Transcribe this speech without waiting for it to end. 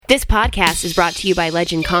This podcast is brought to you by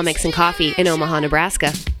Legend Comics and Coffee in Omaha,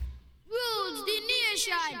 Nebraska.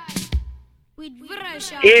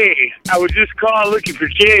 Hey, I was just calling looking for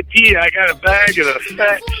JP. I got a bag of the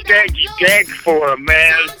fat, staggy dank for him,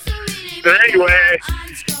 man. But anyway,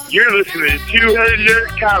 you're listening to 200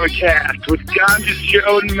 Nerd Comic Cast with Ganja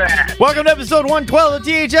Joe and Matt. Welcome to episode 112 of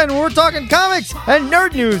THN, where we're talking comics and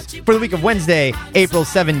nerd news for the week of Wednesday, April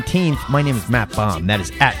 17th. My name is Matt Baum. That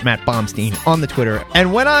is at Matt Baumstein on the Twitter.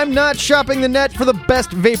 And when I'm not shopping the net for the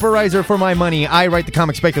best vaporizer for my money, I write the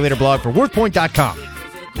Comic Speculator blog for WorthPoint.com.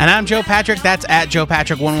 And I'm Joe Patrick, that's at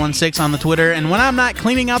JoePatrick116 on the Twitter, and when I'm not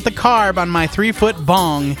cleaning out the carb on my 3-foot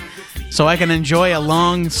bong so I can enjoy a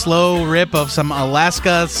long, slow rip of some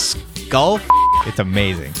Alaska skull, it's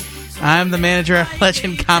amazing. I'm the manager of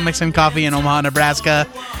Legend Comics and Coffee in Omaha, Nebraska,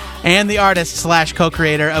 and the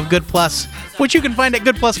artist/co-creator of Good Plus, which you can find at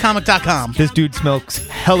goodpluscomic.com. This dude smokes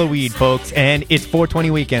hella weed, folks, and it's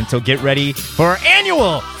 420 weekend, so get ready for our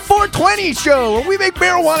annual 420 show, where we make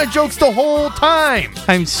marijuana jokes the whole time.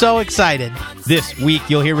 I'm so excited. This week,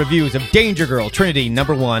 you'll hear reviews of Danger Girl, Trinity,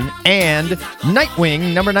 number 1, and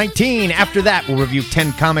Nightwing, number 19. After that, we'll review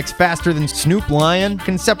 10 comics faster than Snoop Lion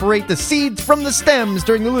can separate the seeds from the stems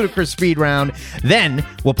during the ludicrous speed round. Then,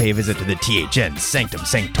 we'll pay a visit to the THN Sanctum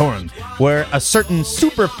Sanctorum, where a certain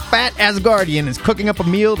super fat Asgardian is cooking up a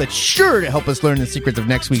meal that's sure to help us learn the secrets of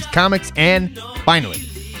next week's comics. And finally,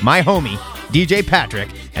 my homie, DJ Patrick,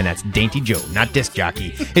 and that's Dainty Joe, not Disc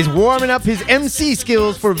Jockey, is warming up his MC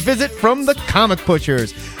skills for a visit from the comic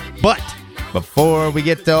pushers. But before we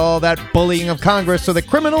get to all that bullying of Congress so the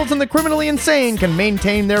criminals and the criminally insane can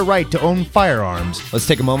maintain their right to own firearms, let's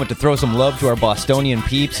take a moment to throw some love to our Bostonian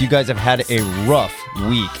peeps. You guys have had a rough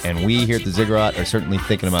week, and we here at the Ziggurat are certainly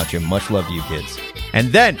thinking about you. Much love to you kids.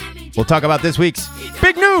 And then we'll talk about this week's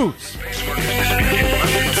big news.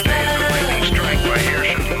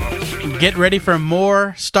 Get ready for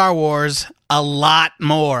more Star Wars, a lot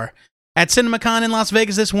more. At CinemaCon in Las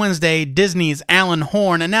Vegas this Wednesday, Disney's Alan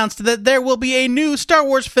Horn announced that there will be a new Star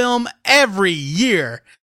Wars film every year,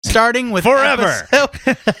 starting with forever.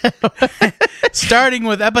 Starting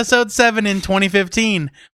with Episode 7 in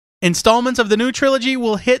 2015. Installments of the new trilogy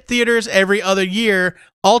will hit theaters every other year,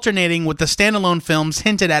 alternating with the standalone films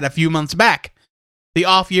hinted at a few months back. The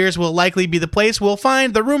off years will likely be the place we'll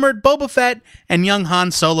find the rumored Boba Fett and young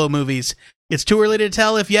Han Solo movies. It's too early to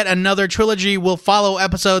tell if yet another trilogy will follow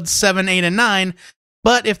episodes 7, 8, and 9,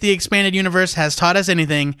 but if the expanded universe has taught us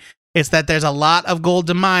anything, it's that there's a lot of gold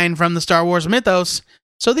to mine from the Star Wars mythos,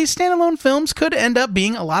 so these standalone films could end up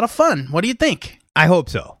being a lot of fun. What do you think? I hope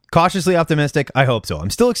so. Cautiously optimistic, I hope so.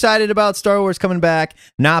 I'm still excited about Star Wars coming back,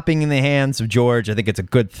 not being in the hands of George. I think it's a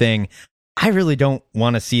good thing. I really don't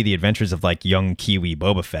want to see the adventures of, like, young Kiwi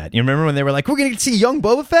Boba Fett. You remember when they were like, we're going to see young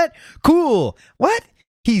Boba Fett? Cool. What?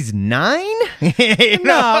 He's 9? I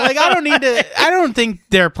don't think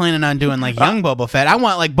they're planning on doing, like, young Boba Fett. I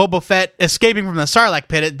want, like, Boba Fett escaping from the Sarlacc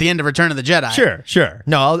pit at the end of Return of the Jedi. Sure.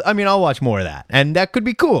 No, I'll watch more of that. And that could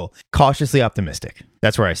be cool. Cautiously optimistic.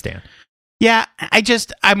 That's where I stand. Yeah,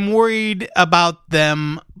 I'm worried about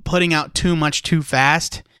them putting out too much too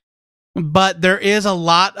fast. But there is a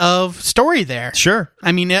lot of story there. Sure.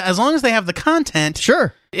 I mean, as long as they have the content,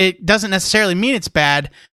 sure. It doesn't necessarily mean it's bad,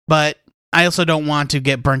 but I also don't want to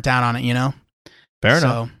get burnt out on it, you know? Fair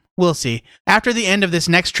enough. So, we'll see. After the end of this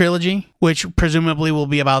next trilogy, which presumably will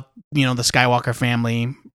be about, the Skywalker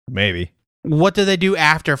family. Maybe. What do they do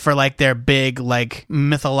after for, like, their big, like,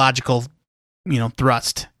 mythological,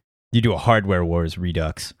 thrust? You do a Hardware Wars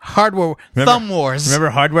redux. Thumb Wars. Remember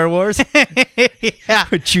Hardware Wars? Yeah.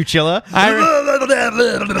 With Chuchilla?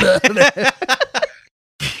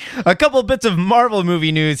 A couple bits of Marvel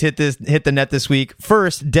movie news hit the net this week.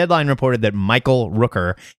 First, Deadline reported that Michael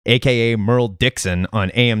Rooker, a.k.a. Merle Dixon on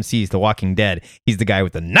AMC's The Walking Dead, he's the guy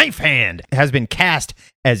with the knife hand, has been cast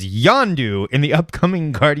as Yondu in the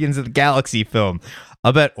upcoming Guardians of the Galaxy film. I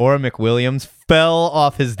bet Ora McWilliams fell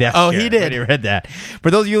off his desk. Oh, he did. When he read that. For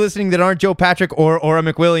those of you listening that aren't Joe Patrick or Ora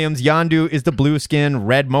McWilliams, Yondu is the blue-skinned,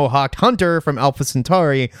 red-mohawked hunter from Alpha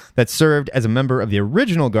Centauri that served as a member of the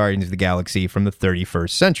original Guardians of the Galaxy from the 31st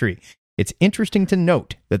century. It's interesting to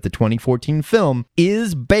note that the 2014 film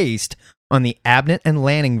is based on the Abnett and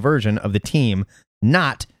Lanning version of the team,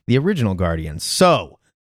 not the original Guardians. So,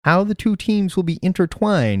 how the two teams will be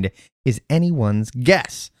intertwined is anyone's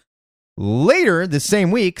guess. Later this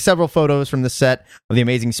same week, several photos from the set of The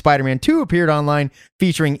Amazing Spider-Man 2 appeared online,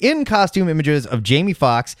 featuring in-costume images of Jamie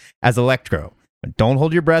Foxx as Electro. But don't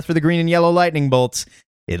hold your breath for the green and yellow lightning bolts.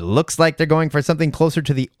 It looks like they're going for something closer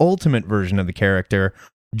to the ultimate version of the character,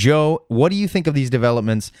 Joe, what do you think of these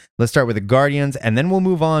developments? Let's start with the Guardians, and then we'll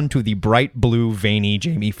move on to the bright blue, veiny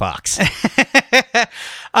Jamie Foxx.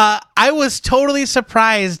 I was totally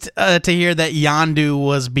surprised to hear that Yondu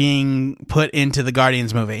was being put into the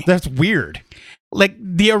Guardians movie. That's weird. Like,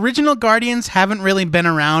 the original Guardians haven't really been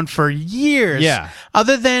around for years. Yeah.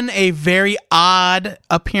 Other than a very odd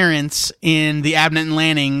appearance in the Abnett and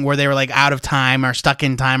Lanning where they were, like, out of time or stuck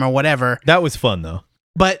in time or whatever. That was fun, though.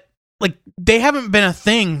 But, like, they haven't been a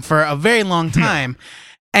thing for a very long time.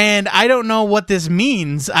 And I don't know what this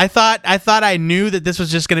means. I thought I knew that this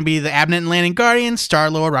was just going to be the Abnett and Lanning Guardians,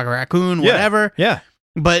 Star-Lord, Rocket Raccoon, whatever. Yeah.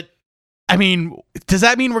 But, I mean, does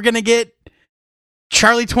that mean we're going to get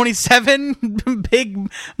Charlie 27, big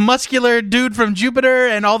muscular dude from Jupiter,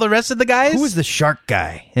 and all the rest of the guys? Who was the shark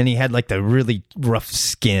guy? And he had like the really rough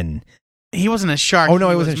skin. He wasn't a shark. Oh no,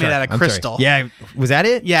 he was wasn't made a shark. out of I'm crystal. sorry. Yeah, was that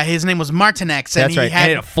it? Yeah, his name was Martinex. And That's right. And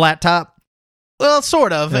he had a flat top. Well,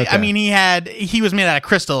 sort of. Okay. I mean, he was made out of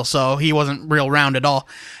crystal, so he wasn't real round at all.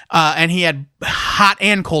 And he had hot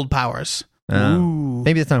and cold powers. Ooh.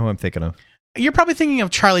 Maybe that's not who I'm thinking of. You're probably thinking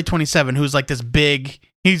of Charlie 27, who's like this big.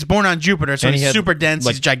 He's born on Jupiter, so And he he's had, super dense.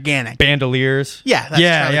 like, He's gigantic. Bandoliers. Yeah, that's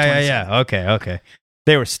Charlie 27. Yeah. Okay.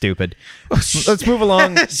 They were stupid. Let's move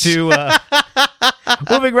along to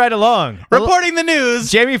moving right along. Reporting the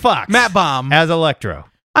news. Jamie Foxx, Matt Baum as Electro.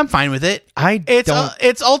 I'm fine with it. It's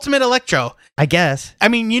It's Ultimate Electro. I guess. I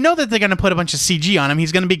mean, you know that they're going to put a bunch of CG on him.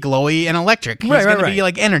 He's going to be glowy and electric. He's Right, going to right. be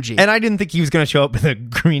like energy. And I didn't think he was going to show up in a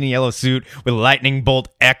green and yellow suit with lightning bolt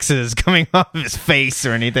X's coming off his face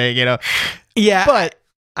or anything, you know. Yeah. But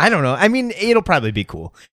I don't know. I mean, it'll probably be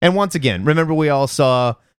cool. And once again, remember we all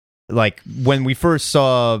saw, like, when we first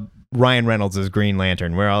saw Ryan Reynolds as Green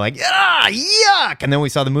Lantern, we're all like, yuck! And then we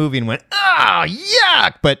saw the movie and went,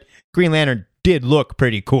 yuck! But Green Lantern did look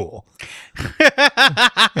pretty cool. You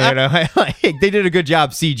know, they did a good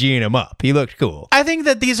job CGing him up. He looked cool. I think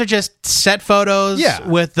that these are just set photos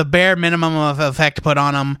with the bare minimum of effect put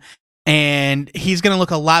on them, and he's going to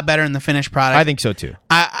look a lot better in the finished product. I think so too.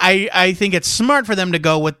 I think it's smart for them to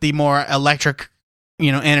go with the more electric,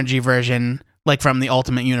 energy version, like from the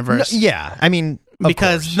Ultimate Universe. Yeah, I mean,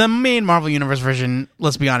 because the main Marvel Universe version,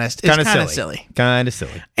 let's be honest, is kind of silly. Kind of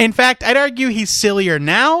silly. In fact, I'd argue he's sillier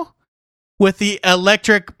now with the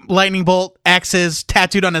electric lightning bolt axes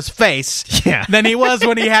tattooed on his face than he was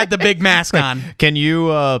when he had the big mask on. Can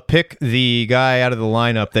you pick the guy out of the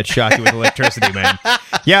lineup that shot you with electricity, man?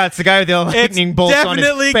 Yeah, it's the guy with the lightning bolts on his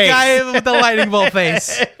face. Definitely guy with the lightning bolt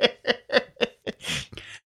face.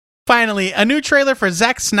 Finally, a new trailer for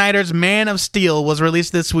Zack Snyder's Man of Steel was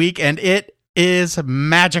released this week, and it is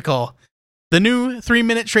magical. The new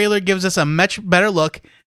 3-minute trailer gives us a much better look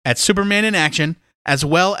at Superman in action, as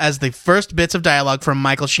well as the first bits of dialogue from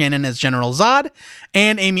Michael Shannon as General Zod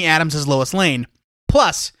and Amy Adams as Lois Lane.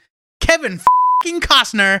 Plus, Kevin f***ing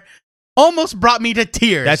Costner almost brought me to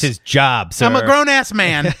tears. That's his job, sir. I'm a grown-ass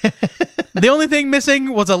man. The only thing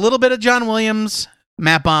missing was a little bit of John Williams.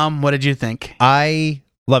 Matt Baum, what did you think? I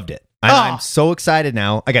loved it. I'm so excited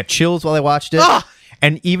now. I got chills while I watched it.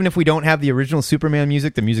 And even if we don't have the original Superman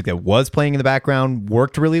music, the music that was playing in the background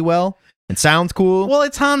worked really well. It sounds cool. Well,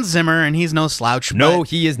 it's Hans Zimmer, and he's no slouch. No,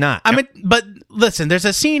 he is not. I mean, but listen, there's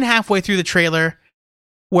a scene halfway through the trailer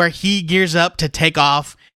where he gears up to take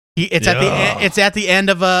off. It's at the end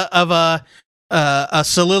of a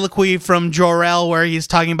soliloquy from Jor-El where he's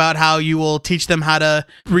talking about how you will teach them how to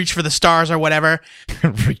reach for the stars or whatever.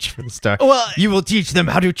 Reach for the stars. Well, you will teach them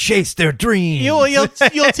how to chase their dreams. You'll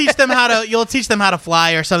teach them how to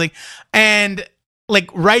fly or something. And like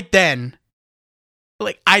right then,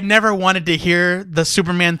 like I never wanted to hear the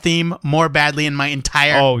Superman theme more badly in my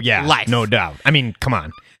entire life. No doubt. I mean, come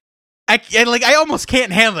on. I almost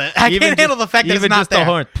can't handle it. I can't handle the fact that it's not there.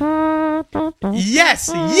 Even just the horn. Yes.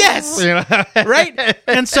 Right?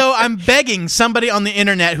 And so I'm begging somebody on the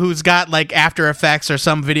internet who's got like After Effects or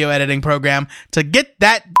some video editing program to get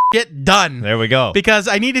that shit done. There we go. Because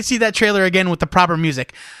I need to see that trailer again with the proper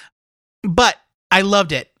music. But I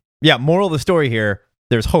loved it. Yeah, moral of the story here,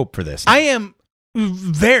 there's hope for this. I am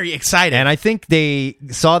very excited. And I think they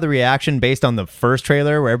saw the reaction based on the first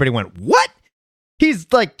trailer where everybody went, what? He's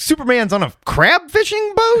like, Superman's on a crab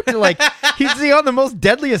fishing boat? Like, he's on the most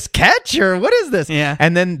deadliest catch? Or what is this? Yeah.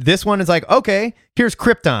 And then this one is like, okay, here's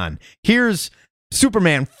Krypton. Here's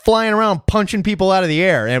Superman flying around punching people out of the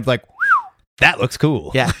air. And it's like, that looks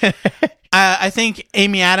cool. Yeah. I think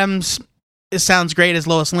Amy Adams sounds great as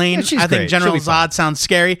Lois Lane. Yeah, I think General Zod sounds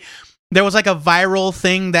scary. There was like a viral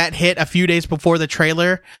thing that hit a few days before the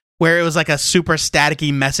trailer where it was like a super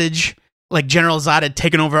staticky message like General Zod had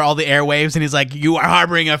taken over all the airwaves, and he's like, "You are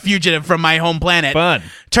harboring a fugitive from my home planet. Fun.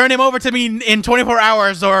 Turn him over to me in 24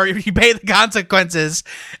 hours, or you pay the consequences."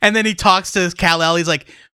 And then he talks to Kal-El. He's like,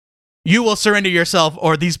 "You will surrender yourself,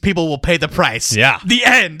 or these people will pay the price." Yeah. The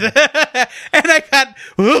end. And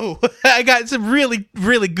I got some really,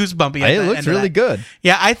 really goosebumpy. It looks really good.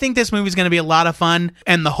 Yeah, I think this movie's going to be a lot of fun,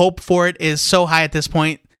 and the hope for it is so high at this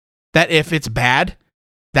point that if it's bad,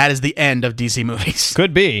 that is the end of DC movies.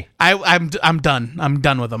 Could be. I'm done. I'm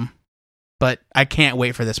done with them. But I can't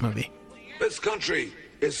wait for this movie. This country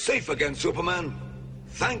is safe against Superman,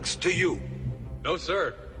 thanks to you. No,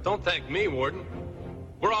 sir. Don't thank me, Warden.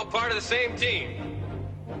 We're all part of the same team.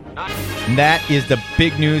 And that is the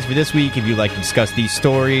big news for this week. If you'd like to discuss these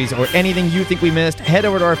stories or anything you think we missed, head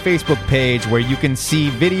over to our Facebook page where you can see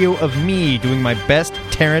video of me doing my best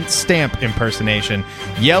Terrence Stamp impersonation,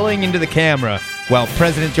 yelling into the camera while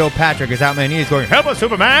President Joe Patrick is out on my knees going, "Help us,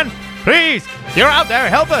 Superman! Please! You're out there!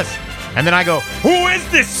 Help us!" And then I go, "Who is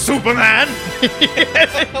this Superman?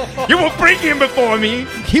 You will bring him before me.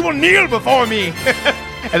 He will kneel before me."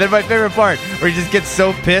 And then my favorite part, where he just gets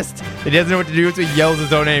so pissed that he doesn't know what to do, so he yells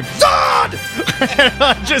his own name,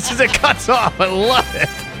 "Zod!" Just as it cuts off. I love it.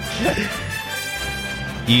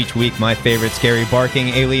 Each week, my favorite scary barking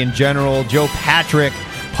alien general, Joe Patrick,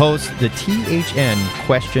 posts the THN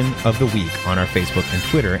question of the week on our Facebook and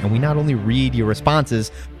Twitter, and we not only read your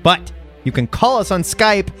responses, but you can call us on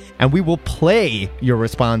Skype, and we will play your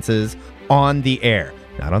responses on the air.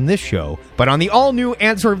 Not on this show, but on the all-new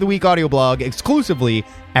Answer of the Week audio blog exclusively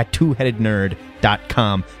at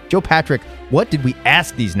twoheadednerd.com. Joe Patrick, what did we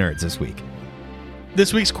ask these nerds this week?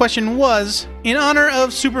 This week's question was, in honor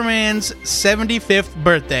of Superman's 75th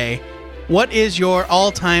birthday, what is your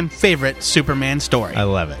all-time favorite Superman story? I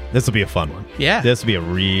love it. This will be a fun one. Yeah. This will be a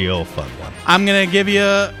real fun one. I'm going to give you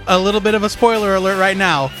a little bit of a spoiler alert right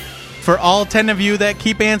now. For all 10 of you that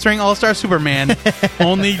keep answering All-Star Superman,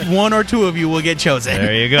 only 1 or 2 of you will get chosen.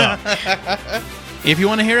 There you go. If you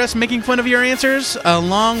want to hear us making fun of your answers,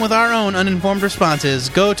 along with our own uninformed responses,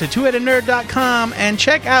 go to twoheadednerd.com and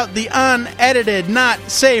check out the unedited, not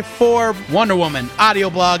safe for Wonder Woman audio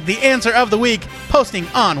blog, The Answer of the Week, posting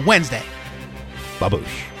on Wednesday.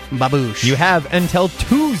 Baboosh. You have until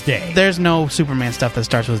Tuesday There's no Superman stuff that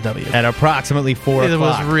starts with W. at approximately 4 It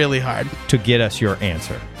o'clock was really hard. to get us your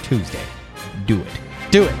answer. Tuesday. Do it.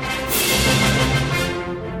 Do it.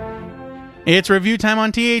 It's review time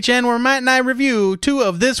on THN, where Matt and I review 2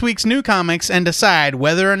 of this week's new comics and decide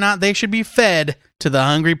whether or not they should be fed to the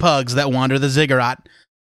hungry pugs that wander the ziggurat.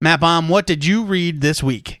 Matt Baum, what did you read this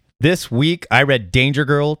week? This week, I read Danger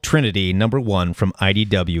Girl Trinity #1 from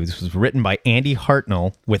IDW. This was written by Andy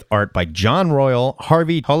Hartnell with art by John Royal,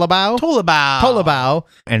 Harvey Tolabau,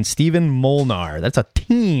 and Stephen Molnar. That's a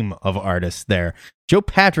team of artists there. Joe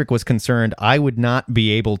Patrick was concerned I would not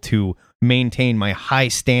be able to maintain my high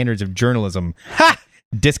standards of journalism,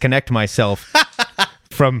 disconnect myself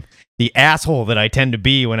from the asshole that I tend to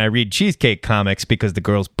be when I read Cheesecake comics because the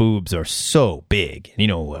girls' boobs are so big. You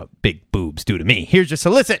know what big boobs do to me. Here's your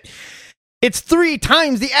solicit. It's 3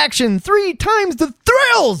 times the action, 3 times the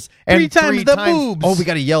thrills, and 3 times the boobs. Oh, we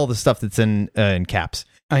got to yell the stuff that's in caps.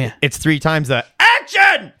 Oh, yeah. It's 3 times the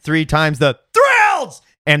action, 3 times the thrills,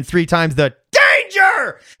 and 3 times the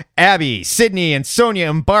danger. Abby, Sydney, and Sonia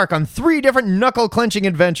embark on 3 different knuckle-clenching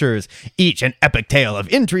adventures, each an epic tale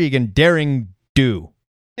of intrigue and daring do.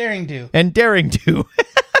 And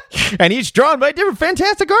each drawn by different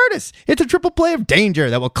fantastic artists. It's a triple play of danger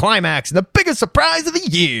that will climax in the biggest surprise of the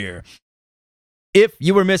year. If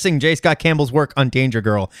you were missing J. Scott Campbell's work on Danger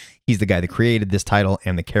Girl, he's the guy that created this title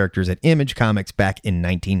and the characters at Image Comics back in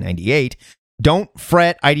 1998. Don't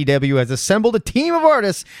fret, IDW has assembled a team of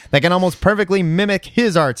artists that can almost perfectly mimic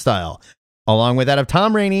his art style, along with that of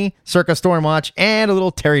Tom Rainey, circa Stormwatch, and a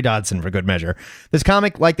little Terry Dodson for good measure. This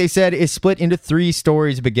comic, like they said, is split into 3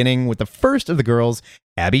 stories, beginning with the first of the girls,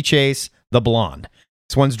 Abby Chase, the blonde.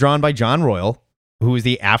 This one's drawn by John Royal, who is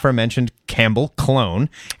the aforementioned Campbell clone,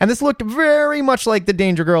 and this looked very much like the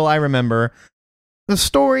Danger Girl I remember. The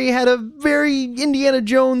story had a very Indiana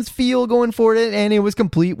Jones feel going for it, and it was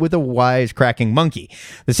complete with a wisecracking monkey.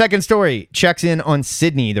 The second story checks in on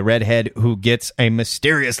Sydney, the redhead who gets a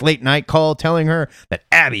mysterious late-night call telling her that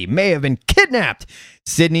Abby may have been kidnapped.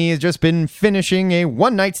 Sydney has just been finishing a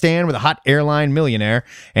one-night stand with a hot airline millionaire,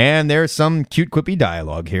 and there's some cute quippy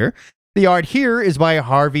dialogue here. The art here is by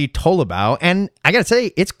Harvey Tolabau, and I gotta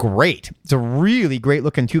say, it's great. It's a really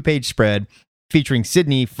great-looking 2-page spread. featuring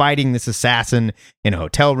Sydney fighting this assassin in a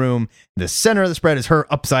hotel room. The center of the spread is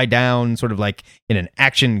her upside down, sort of like in an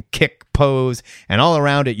action kick pose, and all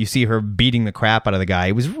around it you see her beating the crap out of the guy.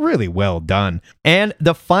 It was really well done. And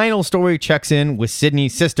the final story checks in with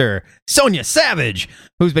Sydney's sister, Sonia Savage,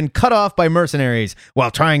 who's been cut off by mercenaries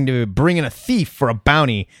while trying to bring in a thief for a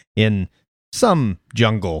bounty in some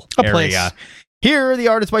jungle area. Place. Here are the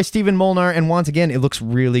artists by Stephen Molnar, and once again, it looks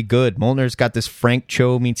really good. Molnar's got this Frank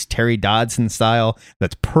Cho meets Terry Dodson style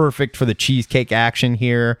that's perfect for the cheesecake action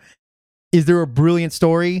here. Is there a brilliant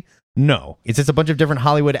story? No. It's just a bunch of different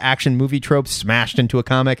Hollywood action movie tropes smashed into a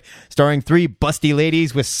comic, starring 3 busty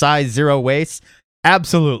ladies with size 0 waists?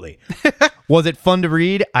 Absolutely. Was it fun to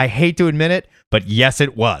read? I hate to admit it, but yes,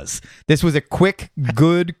 it was. This was a quick,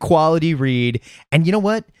 good quality read, and you know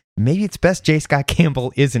what? Maybe it's best J. Scott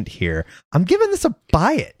Campbell isn't here. I'm giving this a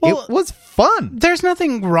buy it. Well, it was fun. There's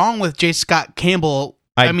nothing wrong with J. Scott Campbell.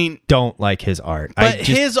 I mean, don't like his art. But I just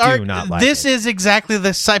his art, do not like this it. is exactly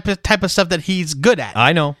the type of stuff that he's good at.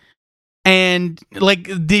 I know. And like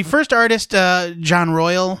the first artist, John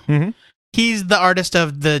Royal, he's the artist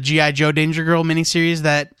of the G.I. Joe Danger Girl miniseries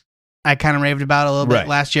that I kind of raved about a little bit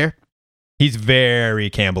last year. He's very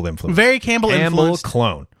Campbell influenced. Very Campbell influenced.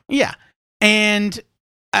 Clone. Yeah. And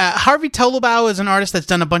Harvey Tolobao is an artist that's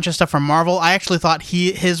done a bunch of stuff for Marvel. I actually thought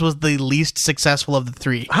his was the least successful of the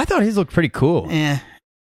 3. I thought his looked pretty cool.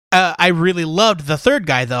 I really loved the third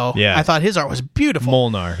guy, though. Yeah. I thought his art was beautiful.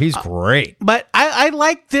 Molnar. He's great. But I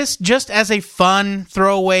like this just as a fun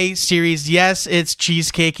throwaway series. Yes, it's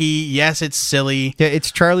cheesecakey. Yes, it's silly. Yeah,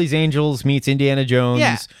 it's Charlie's Angels meets Indiana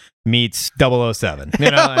Jones meets 007.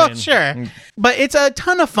 You know, Sure. But it's a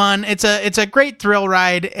ton of fun. It's a great thrill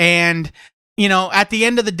ride, and you know, at the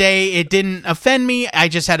end of the day, it didn't offend me. I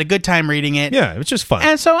just had a good time reading it. Yeah, it was just fun.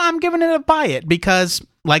 And so I'm giving it a buy it because,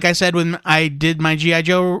 like I said when I did my G.I.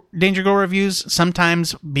 Joe Danger Girl reviews,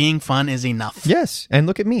 sometimes being fun is enough. Yes, and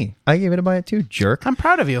look at me. I gave it a buy it too, jerk. I'm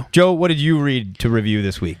proud of you. Joe, what did you read to review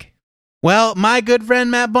this week? Well, my good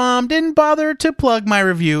friend Matt Baum didn't bother to plug my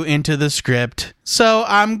review into the script, so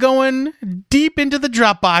I'm going deep into the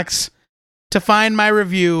Dropbox to find my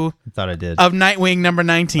review I thought I did. of Nightwing number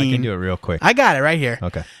 19. I can do it real quick. I got it right here.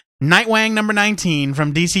 Okay. Nightwing number 19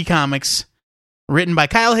 from DC Comics, written by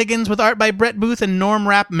Kyle Higgins with art by Brett Booth and Norm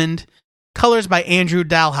Rapmond, colors by Andrew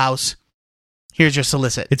Dalhouse. Here's your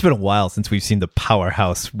solicit. It's been a while since we've seen the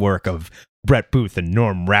powerhouse work of Brett Booth and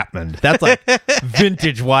Norm Rapmond. That's like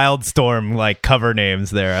vintage Wildstorm like cover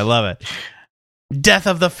names there. I love it. Death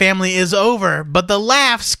of the family is over, but the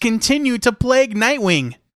laughs continue to plague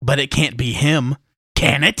Nightwing. But it can't be him,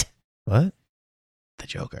 can it? What? The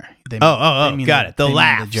Joker. Got it. The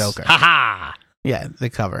laughs. The Joker. Ha-ha! Yeah, the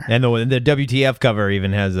cover. And the WTF cover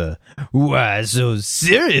even has a, why so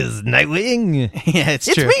serious, Nightwing? Yeah,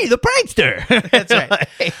 it's true. It's me, the prankster. That's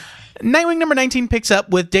right. Nightwing number 19 picks up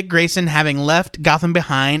with Dick Grayson having left Gotham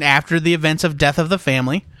behind after the events of Death of the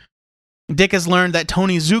Family. Dick has learned that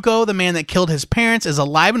Tony Zuko, the man that killed his parents, is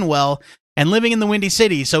alive and well and living in the Windy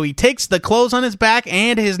City, so he takes the clothes on his back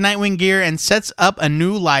and his Nightwing gear and sets up a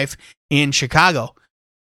new life in Chicago.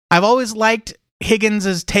 I've always liked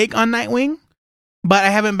Higgins' take on Nightwing, but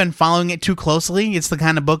I haven't been following it too closely. It's the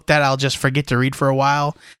kind of book that I'll just forget to read for a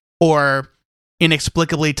while, or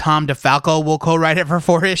inexplicably Tom DeFalco will co-write it for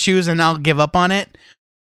 4 issues and I'll give up on it.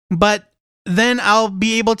 But then I'll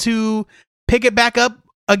be able to pick it back up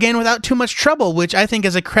again without too much trouble, which I think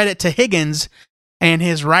is a credit to Higgins and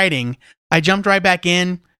his writing. I jumped right back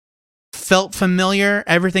in, felt familiar,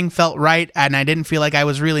 everything felt right, and I didn't feel like I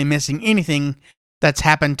was really missing anything that's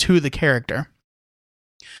happened to the character.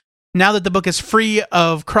 Now that the book is free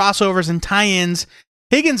of crossovers and tie-ins,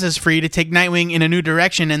 Higgins is free to take Nightwing in a new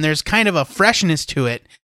direction, and there's kind of a freshness to it.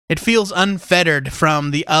 It feels unfettered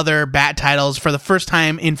from the other Bat titles for the first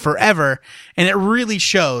time in forever, and it really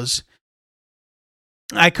shows.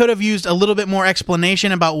 I could have used a little bit more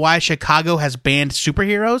explanation about why Chicago has banned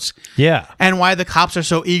superheroes. Yeah. And why the cops are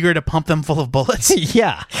so eager to pump them full of bullets.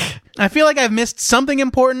 Yeah. I feel like I've missed something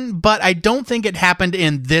important, but I don't think it happened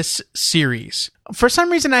in this series. For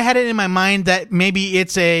some reason, I had it in my mind that maybe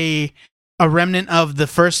it's a remnant of the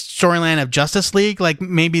first storyline of Justice League, like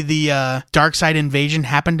maybe the Darkseid invasion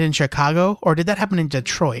happened in Chicago, or did that happen in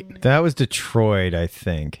Detroit? That was Detroit, I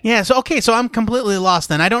think. Yeah, so I'm completely lost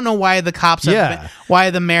then. I don't know why the cops why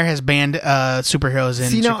the mayor has banned superheroes in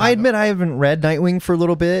Chicago. I admit I haven't read Nightwing for a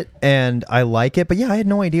little bit, and I like it, but yeah, I had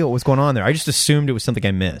no idea what was going on there. I just assumed it was something I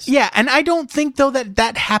missed. Yeah, and I don't think, though,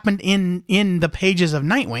 that happened in the pages of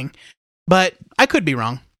Nightwing, but I could be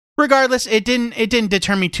wrong. Regardless, it didn't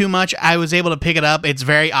deter me too much. I was able to pick it up. It's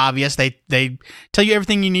very obvious. They tell you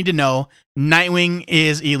everything you need to know. Nightwing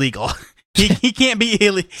is illegal. He can't be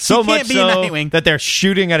So he much can't be so Nightwing. that they're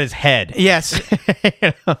shooting at his head. Yes.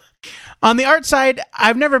 You know? On the art side,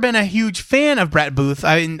 I've never been a huge fan of Brett Booth.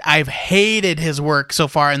 I've hated his work so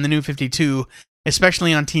far in the New 52,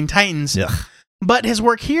 especially on Teen Titans. Ugh. But his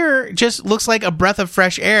work here just looks like a breath of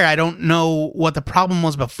fresh air. I don't know what the problem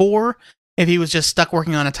was before, if he was just stuck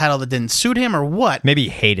working on a title that didn't suit him or what. Maybe he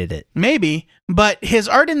hated it. Maybe, but his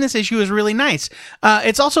art in this issue is really nice.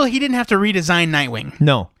 It's also, he didn't have to redesign Nightwing.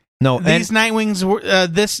 No. These Nightwings were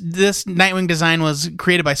this Nightwing design was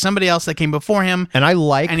created by somebody else that came before him, And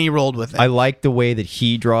and he rolled with it. I like the way that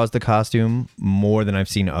he draws the costume more than I've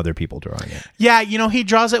seen other people drawing it. Yeah, he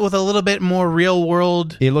draws it with a little bit more real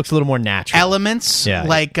world It looks a little more natural. elements. Yeah.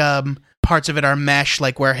 Like parts of it are mesh,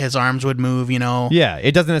 like where his arms would move. Yeah,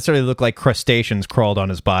 it doesn't necessarily look like crustaceans crawled on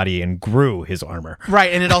his body and grew his armor.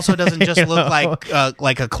 Right, and it also doesn't just look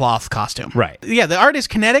like a cloth costume. Right. Yeah, the art is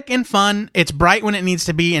kinetic and fun. It's bright when it needs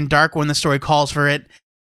to be and dark when the story calls for it.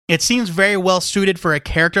 It seems very well suited for a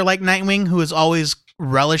character like Nightwing, who has always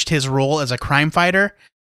relished his role as a crime fighter.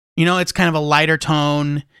 It's kind of a lighter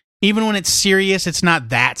tone. Even when it's serious, it's not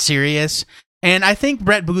that serious. And I think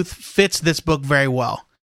Brett Booth fits this book very well.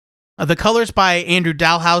 The colors by Andrew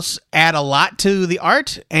Dalhouse add a lot to the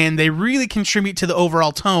art, and they really contribute to the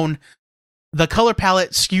overall tone. The color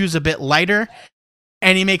palette skews a bit lighter,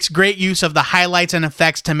 and he makes great use of the highlights and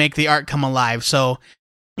effects to make the art come alive. So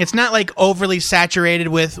it's not like overly saturated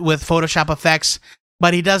with Photoshop effects,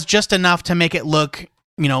 but he does just enough to make it look,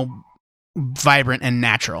 vibrant and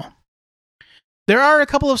natural. There are a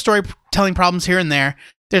couple of storytelling problems here and there.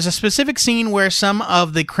 There's a specific scene where some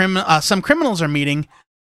criminals are meeting,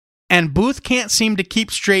 and Booth can't seem to keep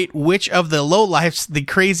straight which of the lowlifes the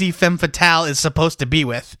crazy femme fatale is supposed to be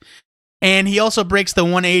with. And he also breaks the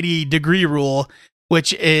 180-degree rule,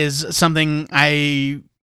 which is something like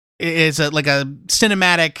a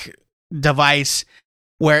cinematic device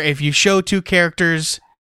where if you show two characters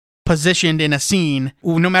positioned in a scene,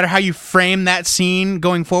 no matter how you frame that scene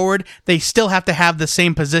going forward, they still have to have the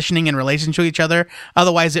same positioning in relation to each other.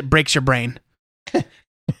 Otherwise, it breaks your brain.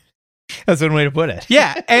 That's one way to put it.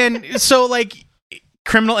 Yeah, and so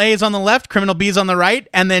criminal A is on the left, criminal B is on the right,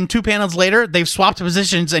 and then 2 panels later they've swapped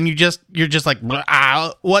positions, and you're just like,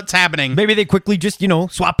 what's happening? Maybe they quickly just,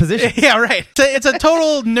 swap positions. Yeah, right. It's a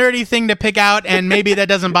total nerdy thing to pick out, and maybe that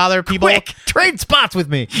doesn't bother people. Quick, trade spots with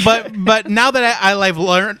me. But now that I've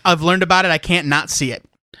learned about it, I can't not see it.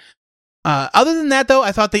 Other than that, though,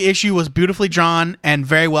 I thought the issue was beautifully drawn and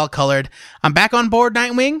very well colored. I'm back on board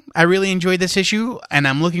Nightwing. I really enjoyed this issue, and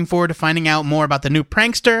I'm looking forward to finding out more about the new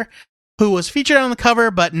prankster, who was featured on the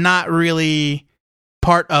cover, but not really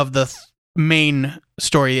part of the main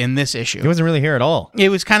story in this issue. He wasn't really here at all. It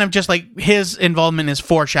was kind of just like his involvement is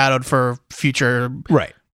foreshadowed for future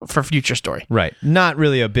story. Right. Not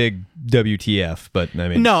really a big WTF, but I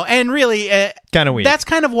mean... No, and really... kind of weird. That's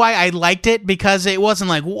kind of why I liked it, because it wasn't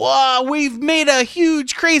like, whoa, we've made a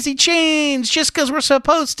huge, crazy change just because we're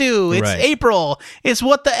supposed to. It's April. It's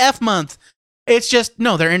what the F month. It's just,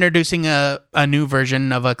 no, they're introducing a new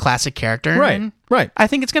version of a classic character. Right. I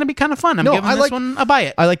think it's going to be kind of fun. I'm giving this one a buy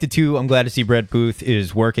it. I liked it too. I'm glad to see Brett Booth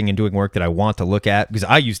is working and doing work that I want to look at, because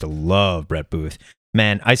I used to love Brett Booth.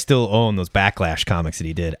 Man, I still own those Backlash comics that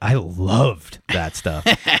he did. I loved that stuff.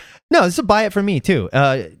 No, this is a buy it for me too.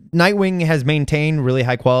 Nightwing has maintained really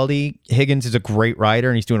high quality. Higgins is a great writer,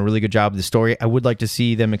 and he's doing a really good job of the story. I would like to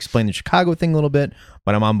see them explain the Chicago thing a little bit,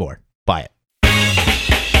 but I'm on board. Buy it.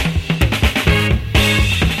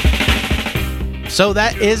 So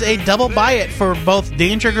that is a double buy it for both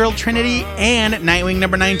Danger Girl Trinity and Nightwing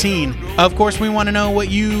number 19. Of course, we want to know what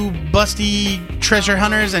you busty treasure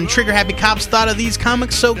hunters and trigger happy cops thought of these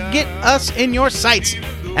comics, so get us in your sights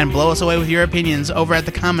and blow us away with your opinions over at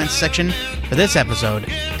the comments section for this episode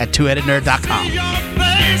at twoheadednerd.com.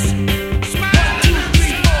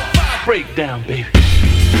 Breakdown, baby.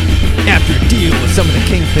 After a deal with some of the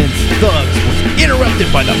Kingpin's thugs was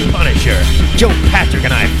interrupted by the Punisher, Joe Patrick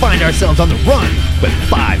and I find ourselves on the run with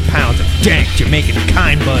 5 pounds of dank Jamaican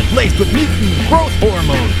kind bud laced with mutant growth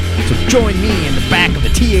hormone. So join me in the back of the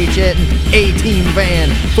THN A-Team van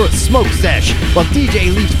for a smoke sesh while DJ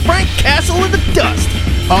leaves Frank Castle in the dust.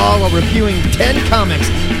 All while reviewing 10 comics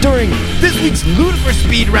during this week's Ludicrous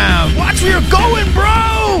Speed Round. Watch where you're going,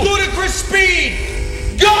 bro! Ludicrous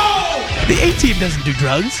speed! Go! The A-Team doesn't do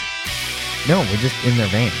drugs. No, we're just in their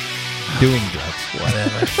van, doing drugs.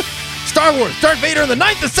 Whatever. Star Wars, Darth Vader and the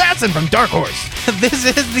Ninth Assassin from Dark Horse. This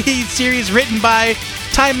is the series written by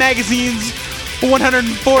Time Magazine's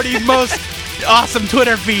 140 most awesome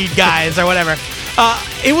Twitter feed guys or whatever.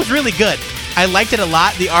 It was really good. I liked it a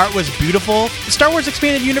lot. The art was beautiful. Star Wars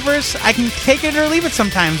Expanded Universe, I can take it or leave it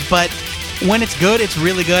sometimes, but when it's good, it's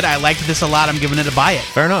really good. I liked this a lot. I'm giving it a buy it.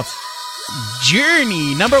 Fair enough.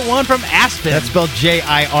 Journey, number 1 from Aspen. That's spelled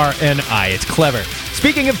Jirni. It's clever.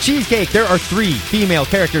 Speaking of cheesecake, there are 3 female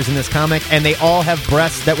characters in this comic, and they all have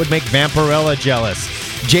breasts that would make Vampirella jealous.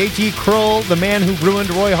 J.T. Kroll, the man who ruined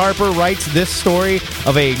Roy Harper, writes this story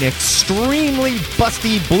of an extremely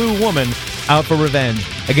busty blue woman out for revenge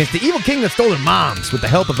against the evil king that stole her moms with the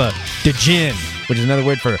help of a Djinn, which is another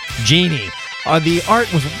word for genie. The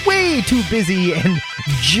art was way too busy, and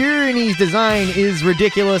Journey's design is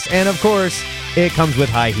ridiculous, and of course, it comes with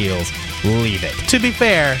high heels. Leave it. To be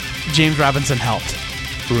fair, James Robinson helped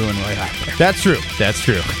ruin Roy Harper. That's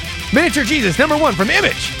true. Miniature Jesus, number 1 from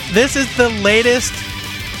Image. This is the latest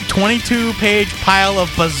 22-page pile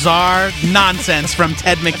of bizarre nonsense from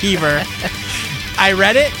Ted McKeever. I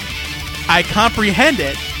read it. I comprehend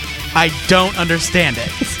it. I don't understand it.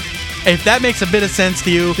 If that makes a bit of sense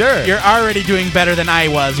to you, sure. You're already doing better than I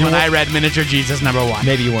was when I read Miniature Jesus number 1.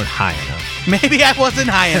 Maybe you weren't high enough. Maybe I wasn't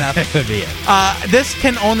high enough. That could be it. This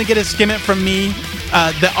can only get a skim it from me.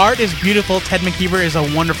 The art is beautiful. Ted McKeever is a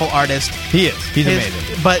wonderful artist. He is. He's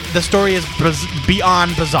amazing. But the story is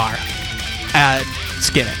beyond bizarre.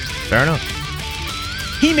 Skim it. Fair enough.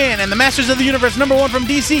 He-Man and the Masters of the Universe, number 1 from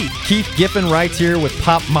DC. Keith Giffen writes here with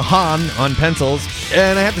Pop Mahan on pencils,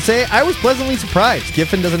 and I have to say, I was pleasantly surprised.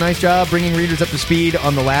 Giffen does a nice job bringing readers up to speed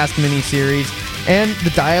on the last mini-series, and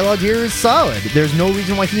the dialogue here is solid. There's no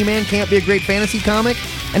reason why He-Man can't be a great fantasy comic,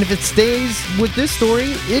 and if it stays with this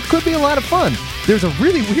story, it could be a lot of fun. There's a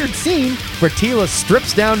really weird scene where Teela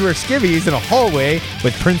strips down to her skivvies in a hallway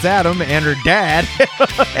with Prince Adam and her dad.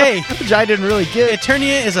 Hey, which I didn't really get.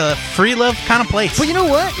 Eternia is a free love kind of place. But you know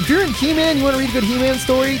what? If you're in He-Man, you want to read a good He-Man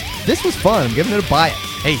story, this was fun. I'm giving it a buy it.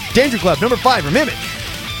 Hey, Danger Club, number 5 from Image.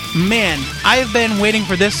 Man, I've been waiting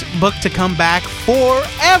for this book to come back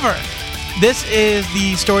forever. This is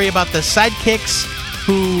the story about the sidekicks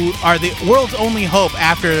who are the world's only hope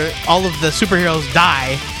after all of the superheroes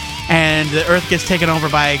die and the Earth gets taken over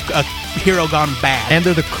by a hero gone bad. And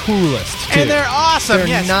they're the coolest, too. And they're awesome,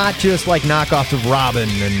 They're not just like knockoffs of Robin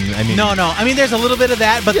and, I mean... No. I mean, there's a little bit of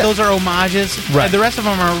that, but those are homages. Right. The rest of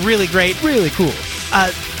them are really great. Really cool.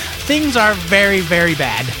 Things are very, very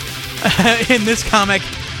bad in this comic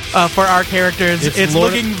for our characters. It's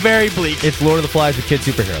looking very bleak. It's Lord of the Flies with kid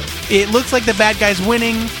superheroes. It looks like the bad guy's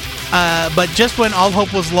winning, but just when all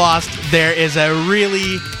hope was lost, there is a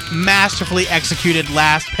really masterfully executed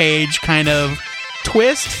last page kind of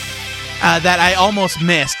twist that I almost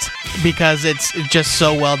missed because it's just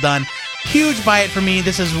so well done. Huge buy it for me.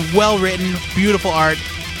 This is well written, beautiful art.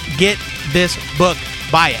 Get this book.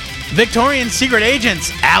 Buy it. Victorian Secret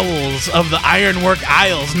Agents, Owls of the Ironwork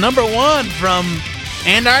Isles, number 1 from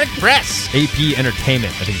Antarctic Press. AP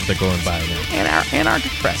Entertainment, I think is what they're going by now.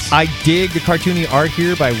 Antarctic Press. I dig the cartoony art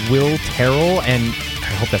here by Will Terrell, and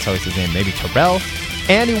I hope that's how it's his name, maybe Terrell.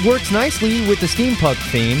 And it works nicely with the steampunk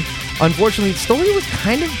theme. Unfortunately, the story was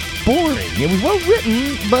kind of boring. It was well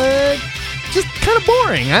written, but just kind of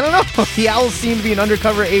boring. I don't know. The owls seem to be an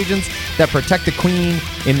undercover agents that protect the queen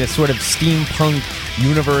in this sort of steampunk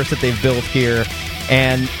universe that they've built here.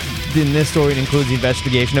 And in this story, it includes the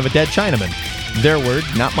investigation of a dead Chinaman. Their word,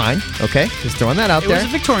 not mine, okay? Just throwing that out there. It was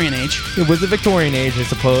a Victorian age. It was the Victorian age, I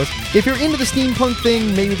suppose. If you're into the steampunk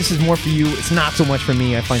thing, maybe this is more for you. It's not so much for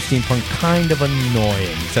me. I find steampunk kind of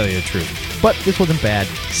annoying, to tell you the truth. But this wasn't bad.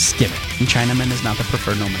 Skim it. And Chinaman is not the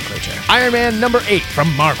preferred nomenclature. Iron Man number 8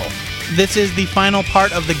 from Marvel. This is the final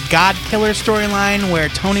part of the God Killer storyline where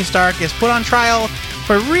Tony Stark is put on trial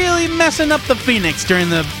for really messing up the Phoenix during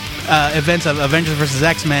the events of Avengers vs.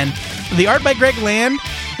 X-Men. The art by Greg Land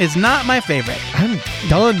is not my favorite. I'm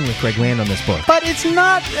done with Greg Land on this book. But it's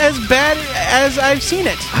not as bad as I've seen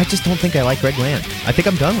it. I just don't think I like Greg Land. I think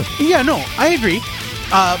I'm done with it. Yeah, no, I agree.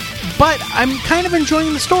 But I'm kind of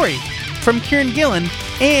enjoying the story from Kieran Gillen,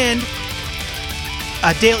 and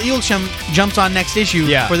Dale Eaglesham jumps on next issue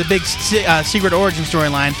for the big Secret Origin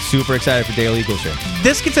storyline. Super excited for Dale Eaglesham.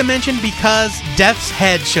 This gets a mention because Death's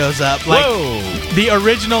Head shows up. Like, whoa! The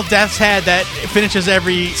original Death's Head that finishes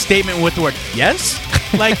every statement with the word, yes?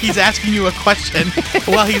 Like he's asking you a question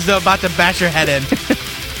while he's about to bash your head in.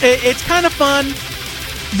 It's kind of fun.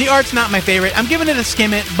 The art's not my favorite. I'm giving it a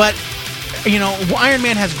skim it, but, you know, Iron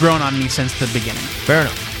Man has grown on me since the beginning. Fair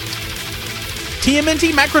enough.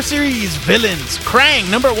 TMNT Macro Series Villains, Krang,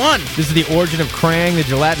 number 1. This is the origin of Krang, the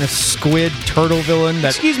gelatinous squid turtle villain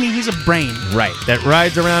that... Excuse me, he's a brain. Right, that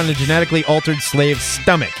rides around a genetically altered slave's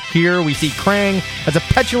stomach. Here we see Krang as a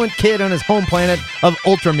petulant kid on his home planet of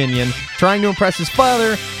Ultraminion, trying to impress his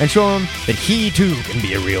father and show him that he too can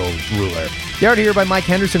be a real ruler. The art here by Mike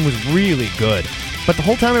Henderson was really good. But the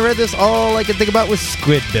whole time I read this, all I could think about was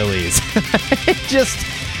Squidbillies.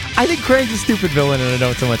 I think Krang's a stupid villain and I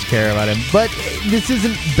don't so much care about him. But this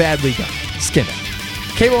isn't badly done. Skim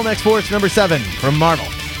it. Cable Next Force number 7 from Marvel.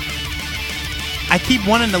 I keep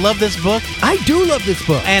wanting to love this book, I do love this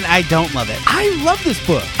book. and I don't love it. I love this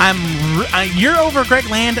book. You're over Greg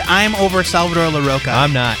Land. I'm over Salvador LaRocca.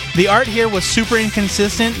 I'm not. The art here was super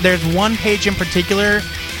inconsistent. There's one page in particular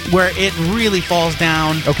where it really falls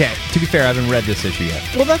down. Okay, to be fair, I haven't read this issue yet.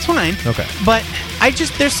 Well, that's fine. Okay. But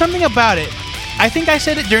there's something about it. I think I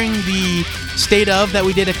said it during the State of that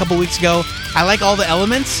we did a couple weeks ago. I like all the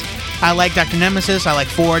elements. I like Dr. Nemesis. I like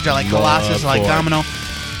Forge. I like Colossus. I like Forge. Domino.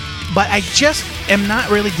 But I just am not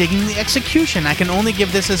really digging the execution. I can only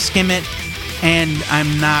give this a skim it, and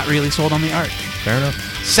I'm not really sold on the art. Fair enough.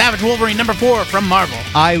 Savage Wolverine number 4 from Marvel.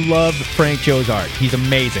 I love Frank Cho's art. He's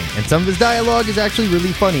amazing. And some of his dialogue is actually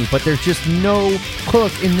really funny, but there's just no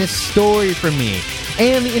hook in this story for me.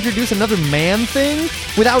 And they introduce another man thing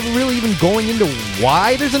without really even going into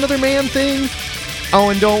why there's another man thing. Oh,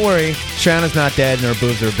 and don't worry, Shanna's not dead and her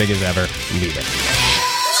boobs are as big as ever. Leave it.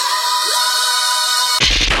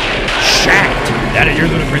 Shacked. That is your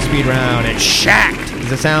Ludicrous Speed Round. And shacked is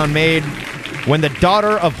the sound made when the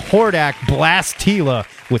daughter of Hordak blasts Tila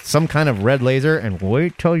with some kind of red laser. And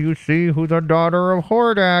wait till you see who the daughter of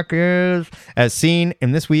Hordak is, as seen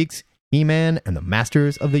in this week's He-Man and the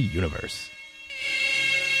Masters of the Universe.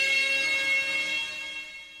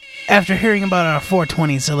 After hearing about our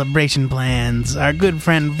 420 celebration plans, our good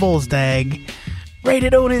friend Volstagg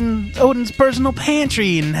raided Odin's personal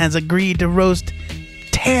pantry and has agreed to roast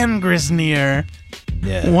Tangrisnir,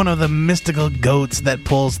 one of the mystical goats that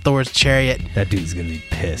pulls Thor's chariot. That dude's gonna be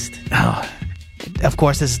pissed. Oh, of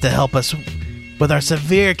course, this is to help us with our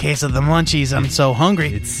severe case of the munchies. I'm so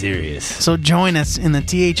hungry. It's serious. So join us in the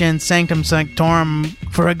THN Sanctum Sanctorum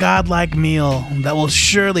for a godlike meal that will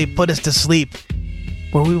surely put us to sleep,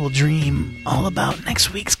 where we will dream all about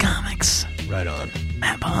next week's comics. Right on.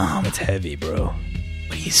 Matt Bomb, That's heavy, bro.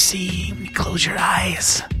 what do you see when you close your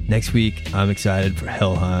eyes? Next week, I'm excited for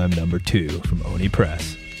Helheim number 2 from Oni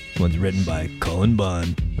Press. This one's written by Cullen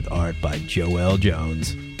Bunn with art by Joelle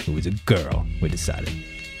Jones, who is a girl, we decided.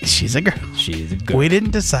 She's a girl. She is a girl. We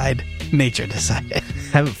didn't decide. Nature decided.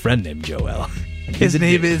 I have a friend named Joelle. and His he's a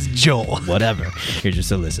name dude. is Joel. Whatever. Here's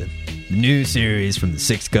just a listen. The new series from the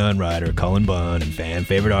Six Gun writer Cullen Bunn and fan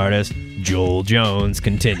favorite artist Joel Jones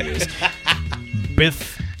continues.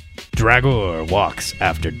 Biff Dragoor walks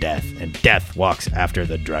after death, and death walks after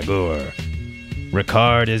the Dragoor.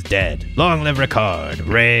 Ricard is dead. Long live Ricard.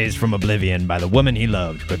 Raised from oblivion by the woman he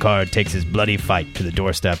loved, Ricard takes his bloody fight to the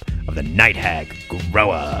doorstep of the night hag,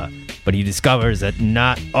 Groa. But he discovers that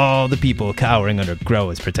not all the people cowering under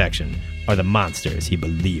Groa's protection are the monsters he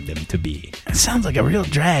believed them to be. It sounds like a real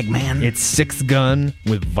drag, man. It's Six Gun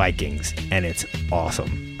with Vikings, and it's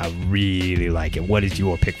awesome. I really like it. What is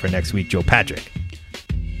your pick for next week, Joe Patrick?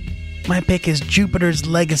 My pick is Jupiter's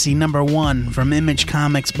Legacy number 1 from Image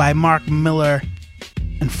Comics by Mark Miller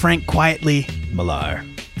and Frank Quietly. Millar.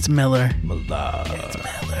 It's Miller. Millar. It's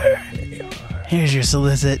Miller. Here's your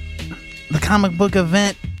solicit. The comic book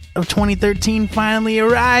event of 2013 finally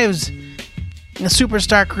arrives. The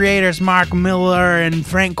superstar creators Mark Miller and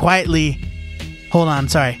Frank Quietly. Hold on,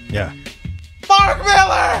 sorry. Yeah. Mark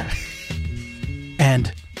Miller!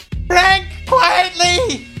 And Frank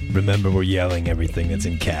Quietly! Remember, we're yelling everything that's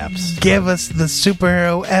in caps. Give us the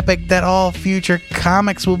superhero epic that all future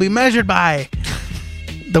comics will be measured by.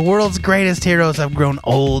 The world's greatest heroes have grown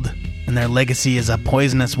old, and their legacy is a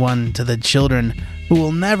poisonous one to the children who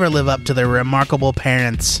will never live up to their remarkable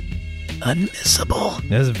parents. Unmissable.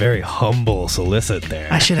 That's a very humble solicit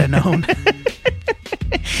there. I should have known.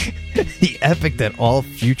 The epic that all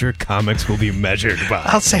future comics will be measured by.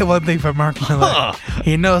 I'll say one thing for Mark Miller.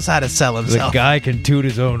 He knows how to sell The himself. guy can toot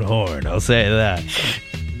his own horn, I'll say that.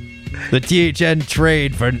 The THN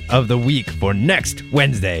trade of the week for next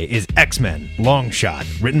Wednesday is X-Men Long Shot,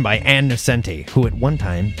 written by Ann Nocenti, who at one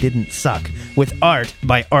time didn't suck, with art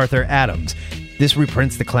by Arthur Adams. This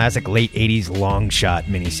reprints the classic late 80s Long Shot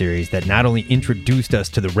miniseries that not only introduced us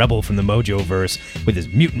to the rebel from the Mojo-verse with his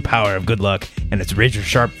mutant power of good luck and its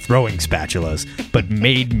razor-sharp throwing spatulas, but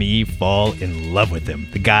made me fall in love with him.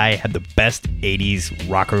 The guy had the best 80s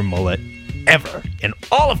rocker mullet ever in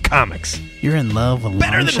all of comics. You're in love with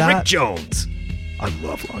Better Long than Shot? Rick Jones. I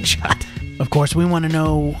love Long Shot. Of course, we want to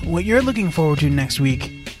know what you're looking forward to next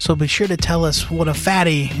week. So be sure to tell us what a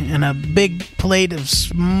fatty and a big plate of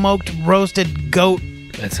smoked roasted goat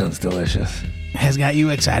That sounds delicious. has got you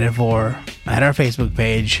excited for at our Facebook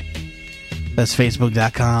page. That's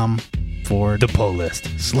facebook.com/. For the poll list.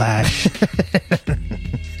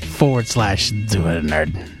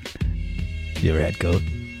 /2headednerd. You ever had goat?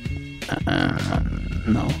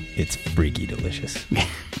 No. It's freaky delicious.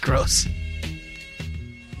 Gross.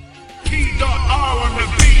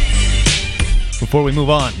 Before we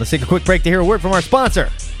move on, let's take a quick break to hear a word from our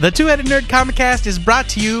sponsor. The Two-Headed Nerd Comic Cast is brought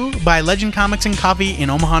to you by Legend Comics and Coffee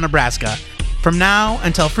in Omaha, Nebraska. From now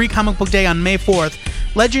until Free Comic Book Day on May 4th,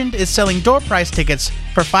 Legend is selling door price tickets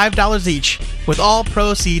for $5 each, with all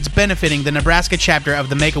proceeds benefiting the Nebraska chapter of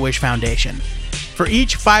the Make-A-Wish Foundation. For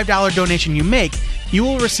each $5 donation you make, you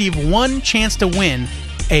will receive one chance to win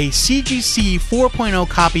a CGC 4.0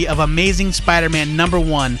 copy of Amazing Spider-Man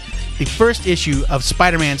 #1, the first issue of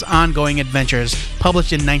Spider-Man's ongoing adventures,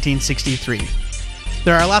 published in 1963.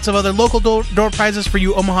 There are lots of other local door prizes for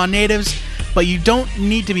you Omaha natives, but you don't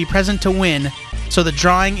need to be present to win, so the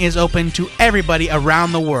drawing is open to everybody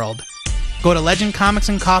around the world. Go to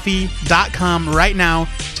legendcomicsandcoffee.com right now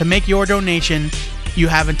to make your donation. You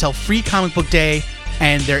have until Free Comic Book Day,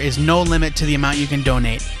 and there is no limit to the amount you can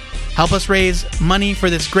donate. Help us raise money for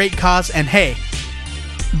this great cause, and hey,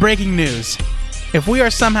 breaking news. If we are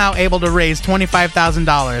somehow able to raise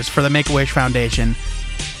 $25,000 for the Make-A-Wish Foundation,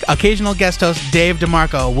 occasional guest host Dave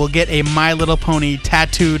DeMarco will get a My Little Pony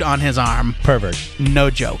tattooed on his arm. Pervert. No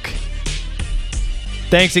joke.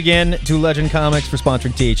 Thanks again to Legend Comics for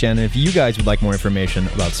sponsoring THN. And if you guys would like more information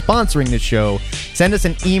about sponsoring this show, send us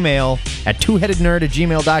an email at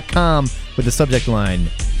twoheadednerd@gmail.com with the subject line,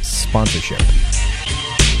 sponsorship.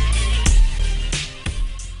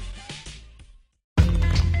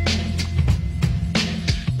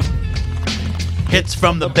 Hits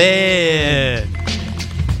from the bin.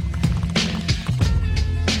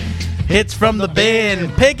 Hits from the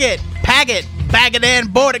bin. Pick it, pack it, bag it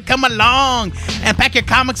and board it. Come along and pack your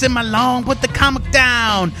comics in my long. Put the comic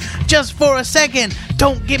down just for a second.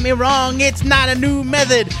 Don't get me wrong, it's not a new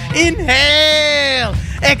method. Inhale,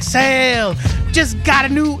 exhale. Just got a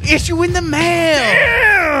new issue in the mail.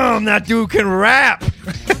 Damn, that dude can rap.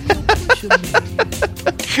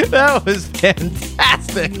 That was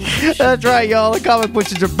fantastic. That's right, y'all. The comic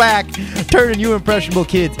pushers are back, turning you impressionable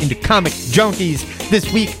kids into comic junkies. This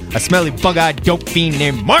week, a smelly, bug-eyed dope fiend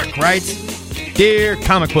named Mark writes, "Dear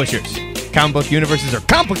comic pushers, comic book universes are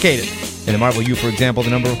complicated. In the Marvel U, for example, the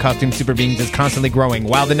number of costume super beings is constantly growing,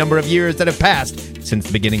 while the number of years that have passed since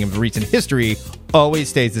the beginning of recent history always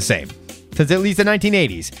stays the same. Since at least the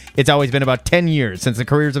 1980s, it's always been about 10 years since the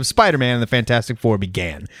careers of Spider-Man and the Fantastic Four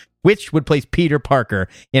began, which would place Peter Parker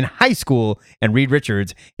in high school and Reed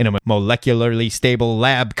Richards in a molecularly stable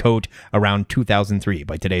lab coat around 2003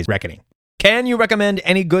 by today's reckoning. Can you recommend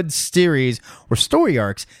any good series or story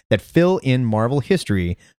arcs that fill in Marvel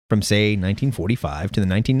history from, say, 1945 to the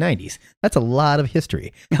 1990s? That's a lot of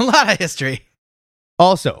history. A lot of history.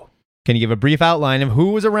 Also, can you give a brief outline of who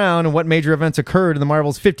was around and what major events occurred in the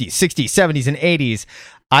Marvel's 50s, 60s, 70s, and 80s?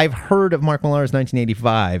 I've heard of Mark Millar's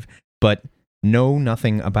 1985, but know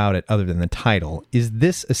nothing about it other than the title. Is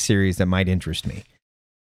this a series that might interest me?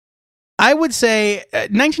 I would say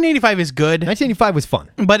 1985 is good. 1985 was fun.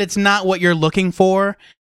 But it's not what you're looking for.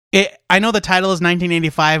 I know the title is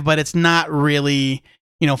 1985, but it's not really,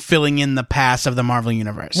 filling in the past of the Marvel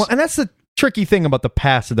Universe. Well, and that's the tricky thing about the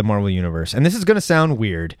past of the Marvel Universe. And this is going to sound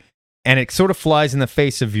weird, and it sort of flies in the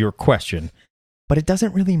face of your question, but it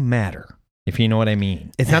doesn't really matter, if you know what I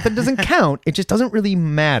mean. It's not that it doesn't count, it just doesn't really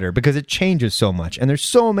matter because it changes so much. And there's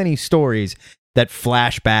so many stories that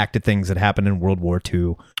flash back to things that happened in World War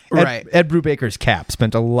II. Right. Ed Brubaker's Cap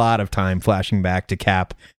spent a lot of time flashing back to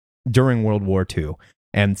Cap during World War II.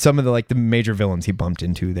 And some of the major villains he bumped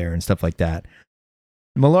into there and stuff like that.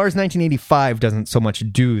 Millar's 1985 doesn't so much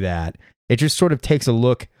do that. It just sort of takes a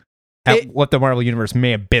look at what the Marvel Universe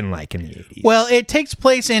may have been like in the 80s. Well, it takes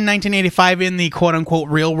place in 1985 in the quote-unquote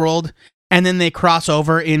real world, and then they cross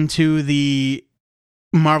over into the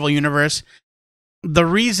Marvel Universe. The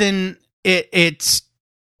reason it's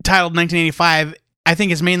titled 1985, I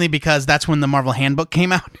think, is mainly because that's when the Marvel Handbook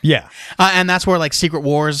came out. Yeah. And that's where, Secret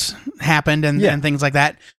Wars happened and things like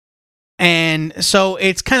that. And so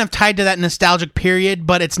it's kind of tied to that nostalgic period,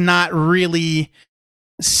 but it's not really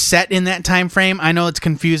set in that time frame. I know it's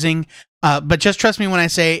confusing, but just trust me when I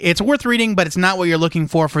say it's worth reading, but it's not what you're looking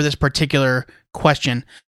for this particular question.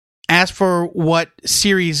 As for what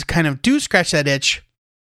series kind of do scratch that itch,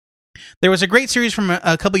 there was a great series from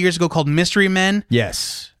a couple years ago called Mystery Men.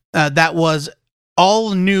 Yes. That was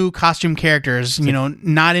all new costume characters,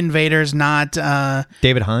 not invaders, not...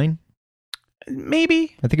 David Hine?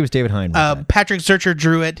 Maybe. I think it was David Hine. Patrick Zurcher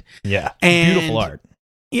drew it. Yeah. And beautiful art.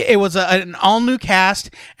 It was an all-new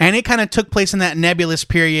cast, and it kind of took place in that nebulous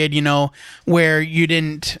period, where you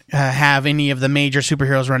didn't have any of the major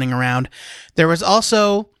superheroes running around. There was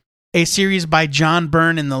also a series by John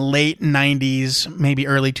Byrne in the late 90s, maybe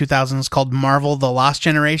early 2000s, called Marvel: The Lost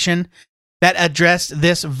Generation, that addressed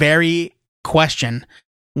this very question.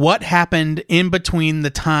 What happened in between the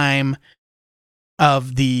time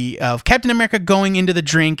of Captain America going into the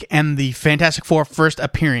drink and the Fantastic Four first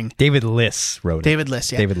appearing? David Liss wrote it. David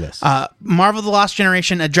Liss, yeah. David Liss. Marvel: The Lost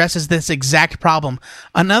Generation addresses this exact problem.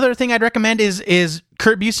 Another thing I'd recommend is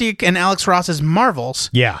Kurt Busiek and Alex Ross's Marvels.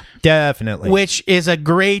 Yeah, definitely. Which is a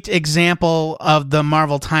great example of the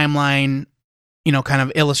Marvel timeline, kind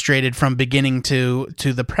of illustrated from beginning to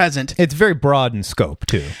the present. It's very broad in scope,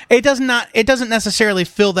 too. It doesn't necessarily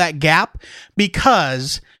fill that gap,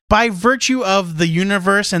 because by virtue of the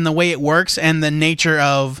universe and the way it works and the nature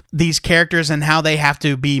of these characters and how they have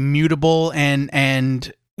to be mutable and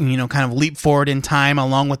kind of leap forward in time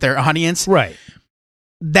along with their audience. Right.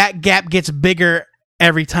 That gap gets bigger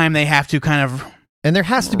every time they have to kind of And there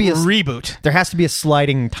has to be a reboot. There has to be a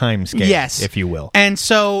sliding time scale, yes, if you will. And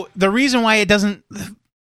so the reason why it doesn't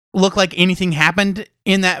look like anything happened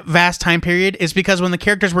in that vast time period is because when the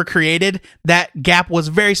characters were created, that gap was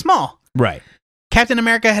very small. Right. Captain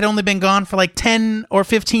America had only been gone for like 10 or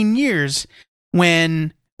 15 years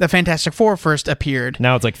when the Fantastic Four first appeared.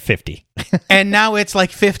 Now it's like 50. And now it's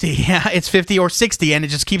like 50. Yeah, it's 50 or 60, and it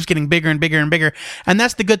just keeps getting bigger and bigger and bigger. And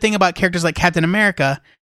that's the good thing about characters like Captain America,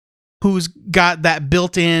 who's got that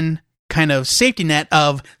built-in kind of safety net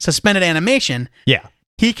of suspended animation. Yeah.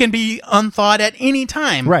 He can be unthawed at any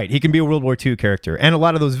time. Right. He can be a World War II character. And a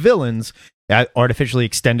lot of those villains artificially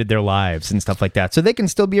extended their lives and stuff like that. So they can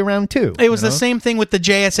still be around too. It was the same thing with the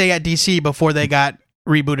JSA at DC before they got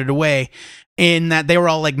rebooted away, in that they were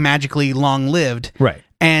all like magically long-lived. Right.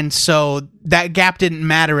 And so that gap didn't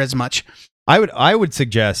matter as much. I would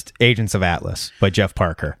suggest Agents of Atlas by Jeff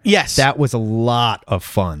Parker. Yes. That was a lot of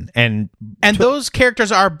fun. And those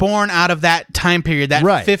characters are born out of that time period, that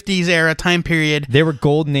right. 50s era time period. They were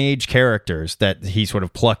golden age characters that he sort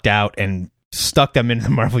of plucked out and stuck them into the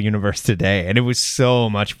Marvel Universe today. And it was so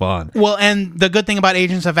much fun. Well, and the good thing about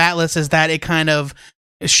Agents of Atlas is that it kind of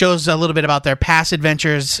shows a little bit about their past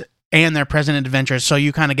adventures and their present adventures. So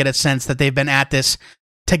you kind of get a sense that they've been at this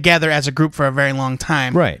together as a group for a very long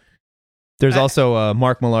time. Right. There's also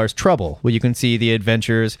Mark Millar's Trouble, where you can see the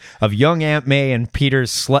adventures of young Aunt May and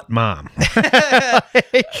Peter's slut mom.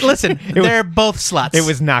 Listen, they're both sluts. It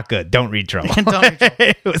was not good. Don't read Trouble. Don't read Trouble.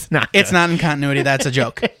 It was not good. It's not in continuity. That's a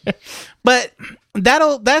joke. But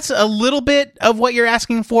that's a little bit of what you're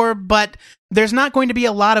asking for, but there's not going to be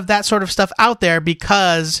a lot of that sort of stuff out there,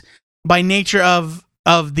 because by nature of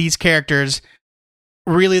these characters,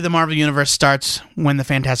 really the Marvel Universe starts when the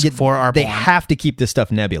Fantastic Four are born. They have to keep this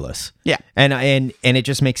stuff nebulous. Yeah. And it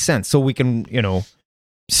just makes sense. So we can,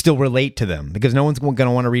 still relate to them, because no one's going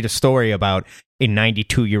to want to read a story about a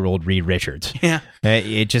 92-year-old Reed Richards. Yeah.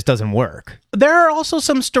 It just doesn't work. There are also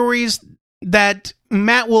some stories that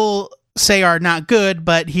Matt will say are not good,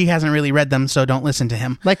 but he hasn't really read them, so don't listen to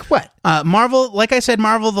him. Like what? Marvel, like I said,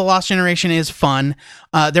 Marvel: The Lost Generation is fun.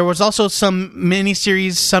 There was also some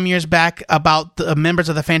miniseries some years back about the members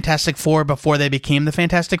of the Fantastic Four before they became the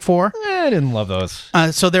Fantastic Four. I didn't love those.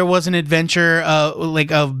 So there was an adventure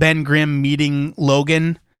of Ben Grimm meeting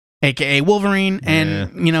Logan, aka Wolverine,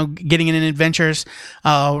 and getting in adventures.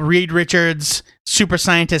 Reed Richards, super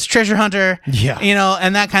scientist, treasure hunter,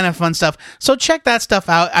 and that kind of fun stuff. So check that stuff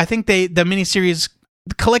out. I think the miniseries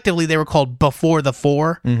collectively they were called Before the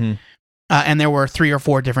Four, and there were 3 or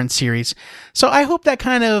 4 different series. So I hope that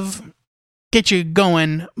kind of gets you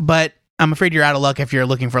going, but I'm afraid you're out of luck if you're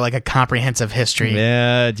looking for like a comprehensive history.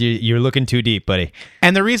 Yeah, you're looking too deep, buddy.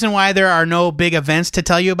 And the reason why there are no big events to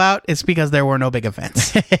tell you about is because there were no big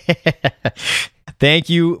events. Thank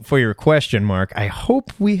you for your question, Mark. I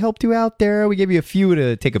hope we helped you out there. We gave you a few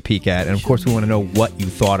to take a peek at, and of course we want to know what you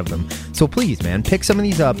thought of them. So please, man, pick some of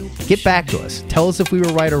these up, get back to us, tell us if we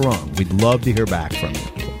were right or wrong. We'd love to hear back from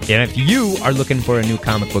you. And if you are looking for a new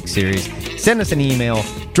comic book series, send us an email,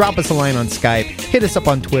 drop us a line on Skype, hit us up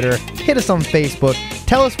on Twitter, hit us on Facebook,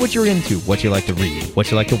 tell us what you're into, what you like to read, what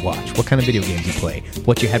you like to watch, what kind of video games you play,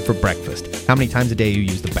 what you had for breakfast, how many times a day you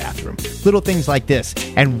use the bathroom, little things like this,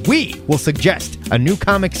 and we will suggest a new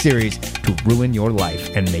comic series to ruin your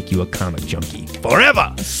life and make you a comic junkie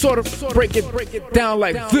forever. Sort of break it down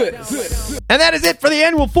like this. And that is it for the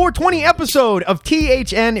annual 420 episode of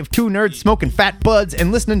THN. If 2 nerds smoking fat buds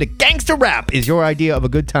and listening to gangster rap is your idea of a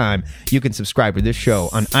good time, you can subscribe to this show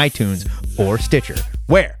on iTunes or Stitcher,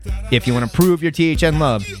 where, if you want to prove your THN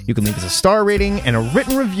love, you can leave us a star rating and a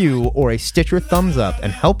written review or a Stitcher thumbs up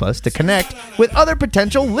and help us to connect with other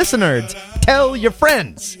potential listeners. Tell your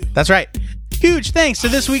friends. That's right. Huge thanks to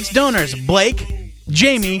this week's donors, Blake,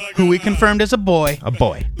 Jamie, who we confirmed is a boy,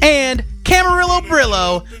 and Camarillo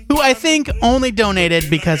Brillo, who I think only donated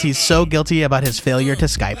because he's so guilty about his failure to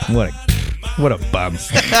Skype. What a bum.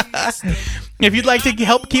 If you'd like to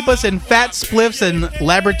help keep us in fat spliffs and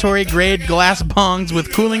laboratory-grade glass bongs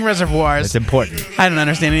with cooling reservoirs... It's important. I don't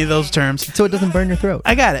understand any of those terms. So it doesn't burn your throat.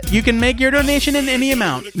 I got it. You can make your donation in any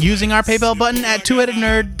amount using our PayPal button at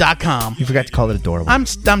twoheadednerd.com. You forgot to call it adorable. I'm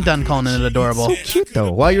done calling it adorable. So cute,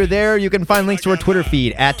 though. While you're there, you can find links to our Twitter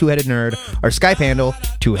feed at Two-Headed Nerd, our Skype handle,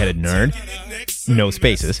 Two-Headed Nerd, no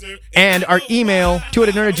spaces, and our email,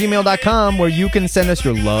 twoheadednerd@gmail.com, where you can send us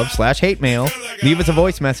your love/hate mail, leave us a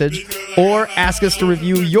voice message, or ask us to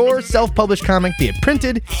review your self-published comic, be it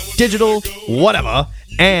printed, digital, whatever.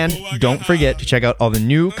 And don't forget to check out all the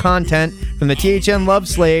new content from the THN Love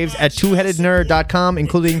Slaves at twoheadednerd.com,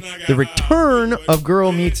 including the return of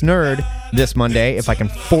Girl Meets Nerd this Monday, if I can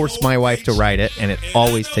force my wife to write it, and it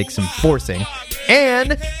always takes some forcing.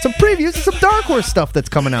 And some previews of some Dark Horse stuff that's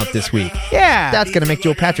coming out this week. Yeah. That's going to make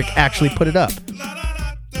Joe Patrick actually put it up.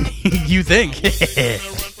 You think?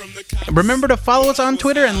 Remember to follow us on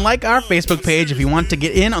Twitter and like our Facebook page if you want to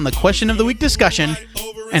get in on the Question of the Week discussion.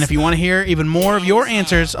 And if you want to hear even more of your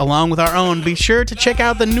answers along with our own, be sure to check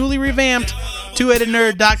out the newly revamped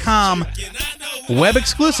twoheadednerd.com web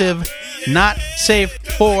exclusive, not safe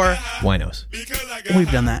for Winos.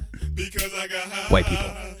 We've done that. White people.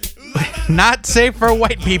 Not safe for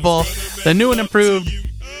white people. The new and improved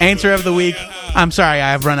answer of the week. I'm sorry,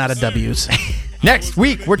 I've run out of W's. Next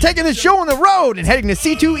week, we're taking the show on the road and heading to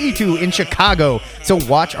C2E2 in Chicago. So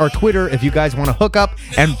watch our Twitter if you guys want to hook up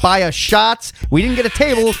and buy us shots. We didn't get a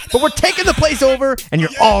table, but we're taking the place over, and you're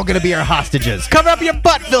all going to be our hostages. Cover up your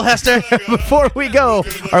butt, Phil Hester. Before we go,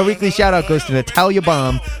 our weekly shout-out goes to Natalia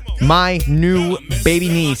Baum, my new baby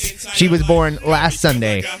niece. She was born last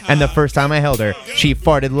Sunday, and the first time I held her, she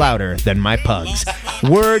farted louder than my pugs.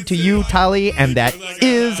 Word to you, Tali, and that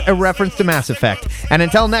is a reference to Mass Effect. And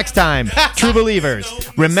until next time, true believers,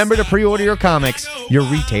 remember to pre-order your comics. Your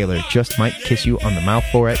retailer just might kiss you on the mouth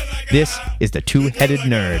for it. This is the Two-Headed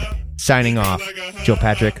Nerd, signing off. Joe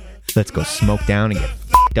Patrick, let's go smoke down and get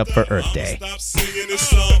f***ed up for Earth Day. Stop singing this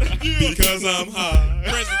song because I'm high.